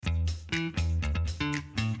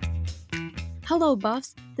Hello,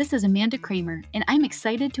 Buffs. This is Amanda Kramer, and I'm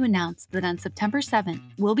excited to announce that on September 7th,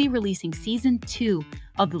 we'll be releasing Season 2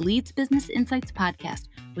 of the Leeds Business Insights podcast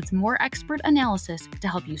with more expert analysis to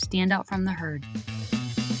help you stand out from the herd.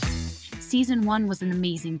 Season 1 was an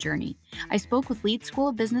amazing journey. I spoke with Leeds School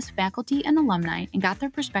of Business faculty and alumni and got their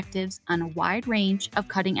perspectives on a wide range of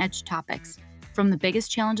cutting-edge topics. From the biggest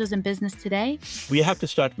challenges in business today, we have to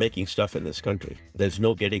start making stuff in this country. There's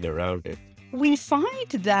no getting around it. We find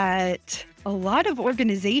that a lot of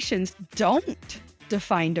organizations don't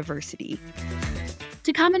define diversity.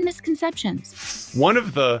 to common misconceptions. One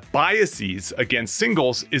of the biases against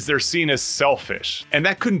singles is they're seen as selfish, and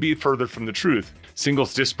that couldn't be further from the truth.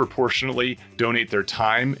 Singles disproportionately donate their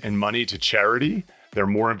time and money to charity. They're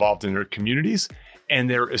more involved in their communities, and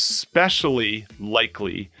they're especially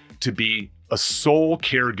likely to be a sole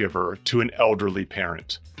caregiver to an elderly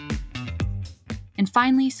parent. And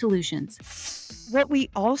finally, solutions. What we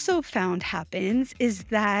also found happens is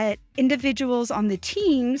that individuals on the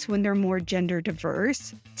teams, when they're more gender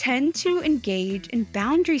diverse, tend to engage in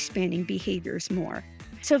boundary spanning behaviors more.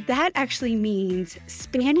 So that actually means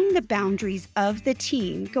spanning the boundaries of the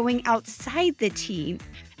team, going outside the team,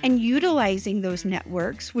 and utilizing those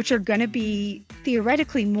networks, which are going to be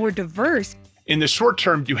theoretically more diverse. In the short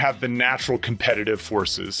term, you have the natural competitive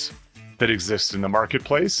forces that exist in the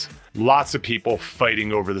marketplace. Lots of people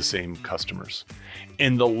fighting over the same customers.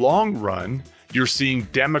 In the long run, you're seeing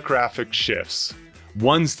demographic shifts,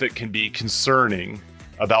 ones that can be concerning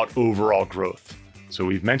about overall growth. So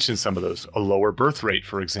we've mentioned some of those, a lower birth rate,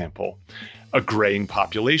 for example, a graying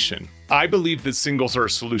population. I believe that singles are a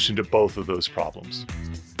solution to both of those problems.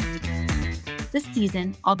 This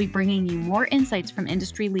season, I'll be bringing you more insights from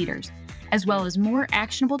industry leaders, as well as more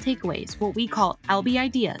actionable takeaways, what we call LB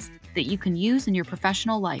ideas, that you can use in your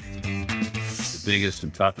professional life. The biggest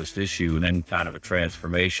and toughest issue in any kind of a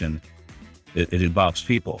transformation, it involves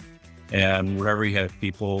people. And wherever you have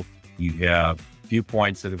people, you have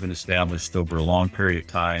viewpoints that have been established over a long period of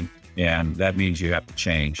time, and that means you have to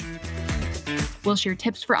change. We'll share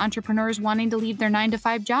tips for entrepreneurs wanting to leave their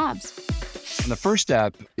 9-to-5 jobs. And the first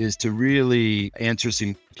step is to really answer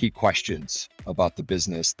some key questions about the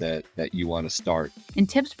business that you want to start. And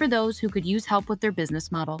tips for those who could use help with their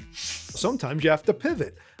business model. Sometimes you have to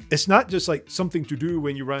pivot. It's not just like something to do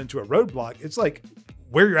when you run into a roadblock. It's like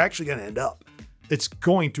where you're actually going to end up. It's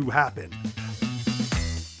going to happen.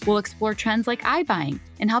 We'll explore trends like iBuying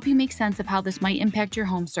and help you make sense of how this might impact your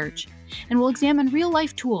home search. And we'll examine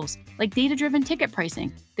real-life tools like data-driven ticket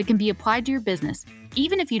pricing that can be applied to your business,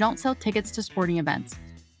 even if you don't sell tickets to sporting events.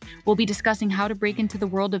 We'll be discussing how to break into the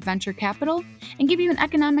world of venture capital and give you an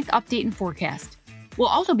economic update and forecast. We'll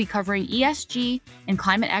also be covering ESG and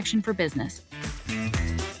climate action for business.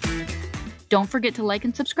 Don't forget to like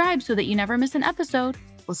and subscribe so that you never miss an episode.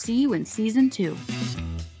 We'll see you in Season 2.